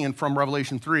painting, and from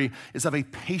Revelation 3, is of a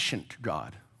patient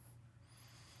God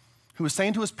who is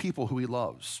saying to his people who he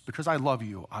loves, because I love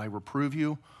you, I reprove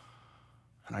you,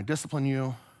 and I discipline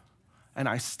you, and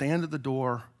I stand at the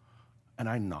door, and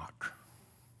I knock.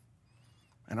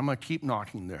 And I'm gonna keep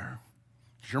knocking there.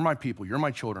 You're my people, you're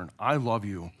my children, I love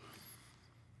you.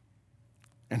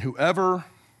 And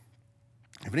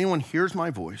if anyone hears my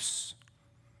voice,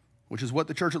 which is what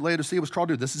the church at Laodicea was called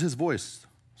to do, this is his voice.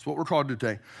 It's what we're called to do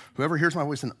today. Whoever hears my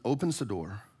voice and opens the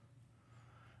door,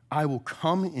 I will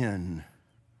come in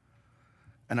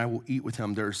and I will eat with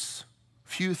him. There's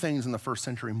few things in the first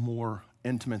century more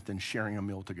intimate than sharing a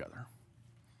meal together.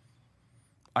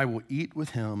 I will eat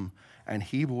with him and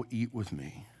he will eat with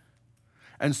me.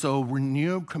 And so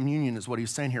renewed communion is what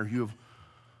he's saying here.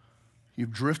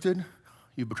 You've drifted.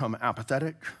 You become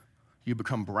apathetic, you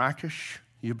become brackish,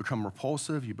 you become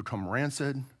repulsive, you become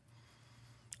rancid.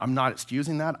 I'm not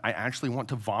excusing that. I actually want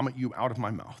to vomit you out of my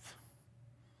mouth.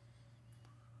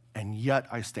 And yet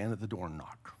I stand at the door and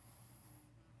knock.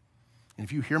 And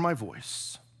if you hear my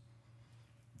voice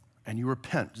and you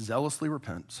repent, zealously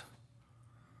repent,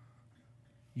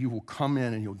 you will come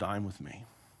in and you'll dine with me.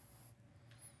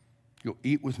 You'll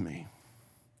eat with me.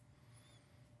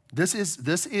 This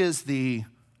is the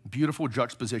beautiful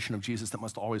juxtaposition of Jesus that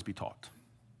must always be taught.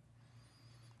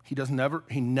 He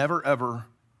never ever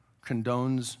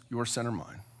condones your sin or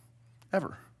mine,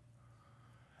 ever.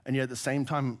 And yet at the same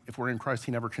time, if we're in Christ,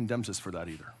 he never condemns us for that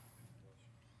either.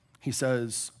 He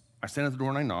says, I stand at the door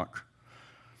and I knock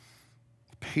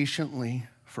patiently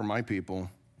for my people.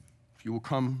 If you will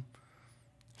come,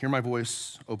 hear my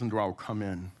voice, open the door, I will come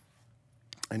in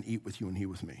and eat with you and he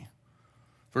with me.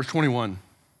 Verse 21.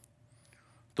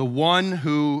 The one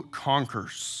who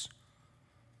conquers.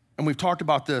 And we've talked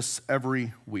about this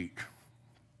every week.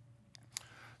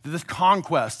 This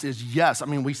conquest is, yes, I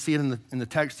mean, we see it in the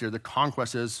text here. The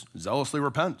conquest is zealously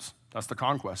repent. That's the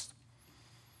conquest.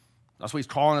 That's what he's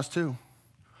calling us to.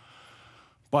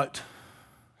 But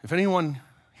if anyone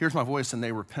hears my voice and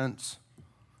they repent,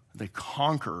 they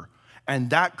conquer. And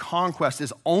that conquest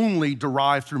is only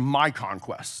derived through my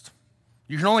conquest.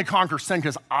 You can only conquer sin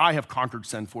because I have conquered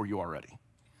sin for you already.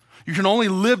 You can only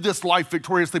live this life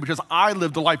victoriously because I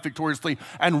lived a life victoriously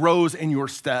and rose in your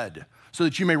stead so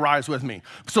that you may rise with me.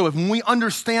 So if we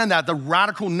understand that, the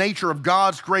radical nature of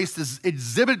God's grace is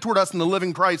exhibited toward us in the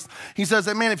living Christ, he says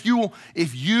that, man, if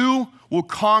you will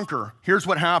conquer, here's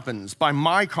what happens. By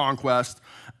my conquest,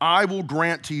 I will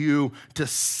grant to you to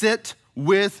sit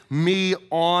with me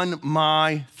on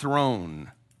my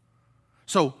throne.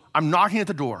 So I'm knocking at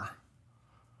the door.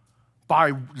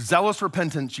 By zealous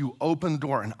repentance, you open the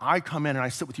door, and I come in and I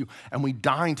sit with you, and we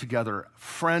dine together,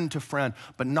 friend to friend.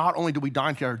 But not only do we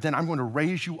dine together, then I'm going to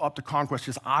raise you up to conquest,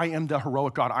 because I am the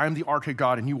heroic God, I am the archaic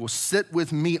God, and you will sit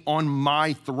with me on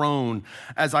my throne,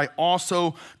 as I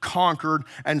also conquered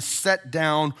and sat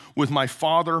down with my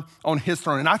Father on his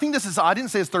throne. And I think I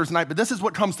didn't say it's Thursday night, but this is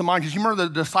what comes to mind, because you remember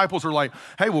the disciples are like,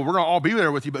 hey, well, we're going to all be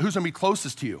there with you, but who's going to be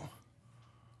closest to you?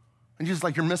 And Jesus is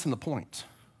like, you're missing the point.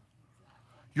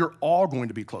 You're all going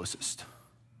to be closest.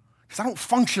 Because I don't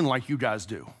function like you guys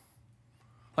do.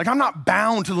 Like, I'm not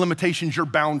bound to the limitations you're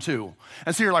bound to.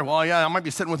 And so you're like, well, yeah, I might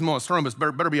be sitting with him on his throne, but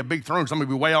it better be a big throne because I'm going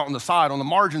to be way out on the side, on the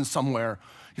margins somewhere.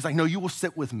 He's like, no, you will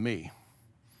sit with me.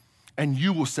 And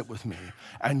you will sit with me,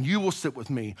 and you will sit with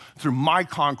me through my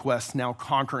conquest, now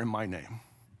conquer in my name.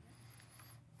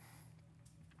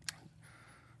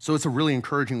 So it's a really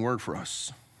encouraging word for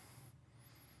us.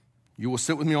 You will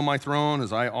sit with me on my throne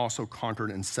as I also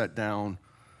conquered and sat down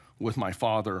with my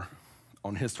Father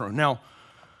on his throne. Now,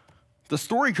 the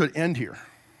story could end here.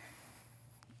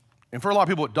 And for a lot of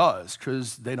people it does,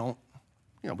 because they don't,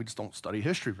 we just don't study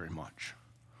history very much.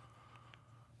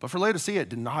 But for Laodicea, it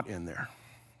did not end there.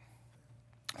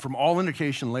 From all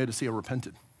indication, Laodicea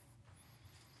repented.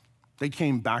 They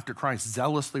came back to Christ,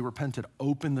 zealously repented,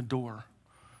 opened the door,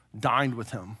 dined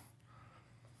with him.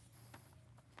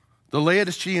 The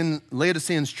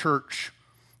Laodiceans church,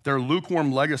 their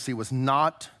lukewarm legacy was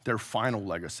not their final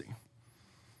legacy.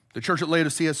 The church at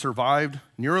Laodicea survived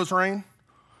Nero's reign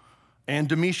and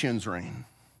Domitian's reign.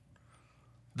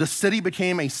 The city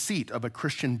became a seat of a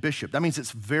Christian bishop. That means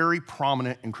it's very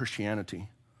prominent in Christianity.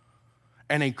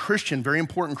 And a Christian, very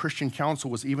important Christian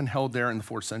council was even held there in the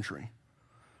 4th century.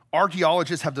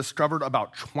 Archaeologists have discovered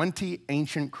about 20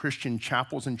 ancient Christian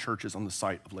chapels and churches on the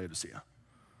site of Laodicea.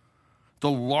 The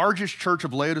largest church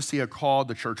of Laodicea, called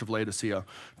the Church of Laodicea,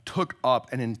 took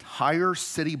up an entire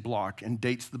city block and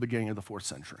dates to the beginning of the 4th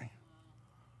century.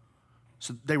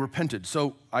 So they repented.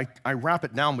 So I wrap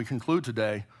it down. We conclude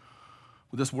today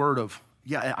with this word of,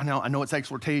 I know it's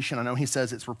exhortation. I know he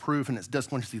says it's reproof and it's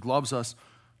discipline because he loves us.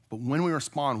 But when we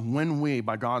respond, when we,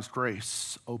 by God's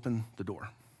grace, open the door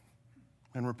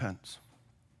and repent,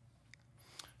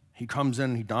 he comes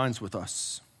in and he dines with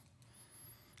us.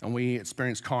 And we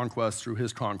experience conquest through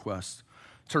his conquest.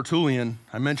 Tertullian,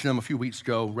 I mentioned him a few weeks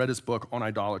ago, read his book on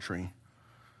idolatry,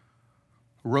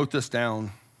 wrote this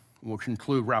down. We'll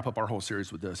wrap up our whole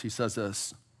series with this. He says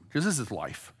this, because this is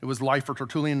life. It was life for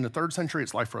Tertullian in the 3rd century.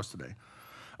 It's life for us today.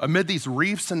 Amid these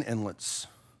reefs and inlets,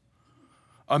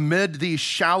 amid these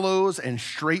shallows and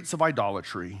straits of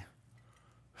idolatry,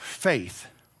 faith,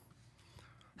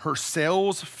 her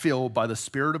sails filled by the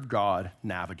Spirit of God,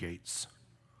 navigates.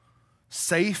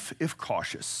 Safe if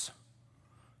cautious,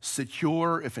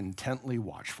 secure if intently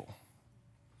watchful.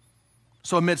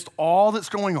 So amidst all that's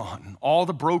going on, all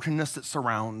the brokenness that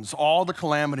surrounds, all the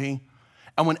calamity,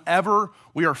 and whenever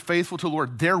we are faithful to the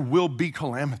Lord, there will be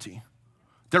calamity.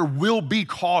 There will be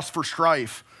cause for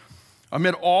strife.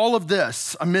 Amid all of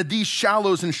this, amid these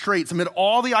shallows and straits, amid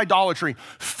all the idolatry,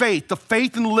 faith, the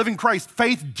faith in the living Christ,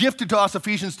 faith gifted to us,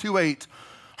 Ephesians 2:8,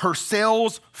 her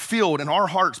sails filled in our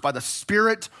hearts by the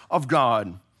Spirit of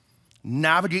God,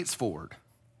 navigates forward.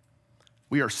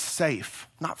 We are safe,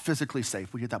 not physically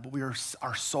safe, we get that, but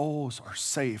our souls are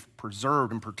safe,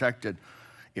 preserved and protected,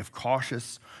 if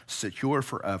cautious, secure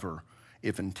forever,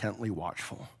 if intently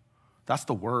watchful. That's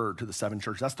the word to the 7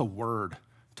 churches. That's the word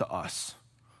to us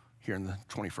here in the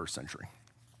 21st century.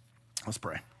 Let's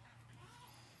pray.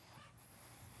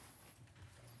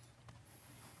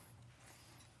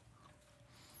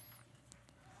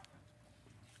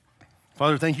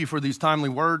 Father, thank you for these timely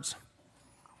words,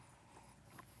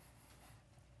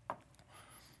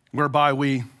 whereby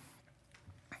we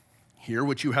hear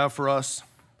what you have for us,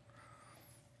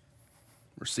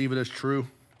 receive it as true.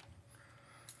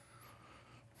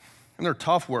 And they're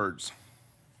tough words.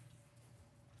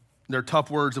 They're tough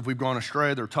words if we've gone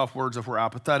astray. They're tough words if we're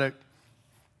apathetic.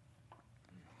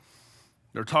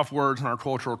 They're tough words in our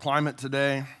cultural climate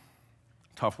today.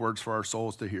 Tough words for our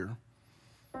souls to hear.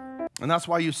 And that's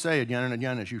why you say again and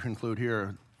again as you conclude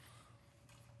here,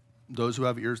 those who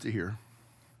have ears to hear,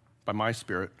 by my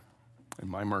Spirit and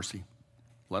my mercy,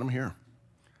 let them hear.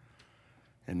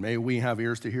 And may we have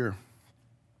ears to hear.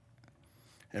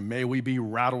 And may we be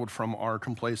rattled from our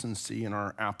complacency and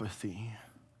our apathy,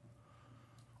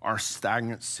 our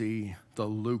stagnancy, the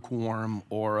lukewarm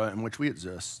aura in which we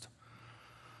exist.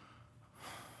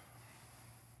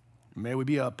 May we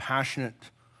be a passionate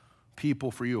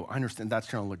people for you. I understand that's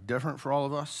going to look different for all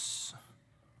of us,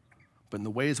 but in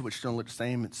the ways in which it's going to look the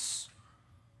same, it's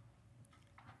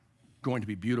going to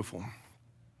be beautiful.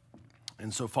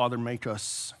 And so, Father, make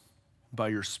us, by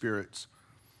your Spirit,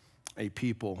 a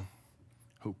people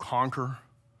who conquer,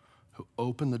 who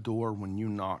open the door when you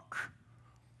knock,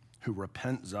 who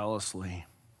repent zealously,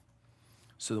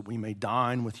 so that we may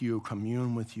dine with you,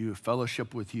 commune with you,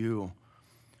 fellowship with you,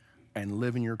 and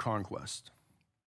live in your conquest.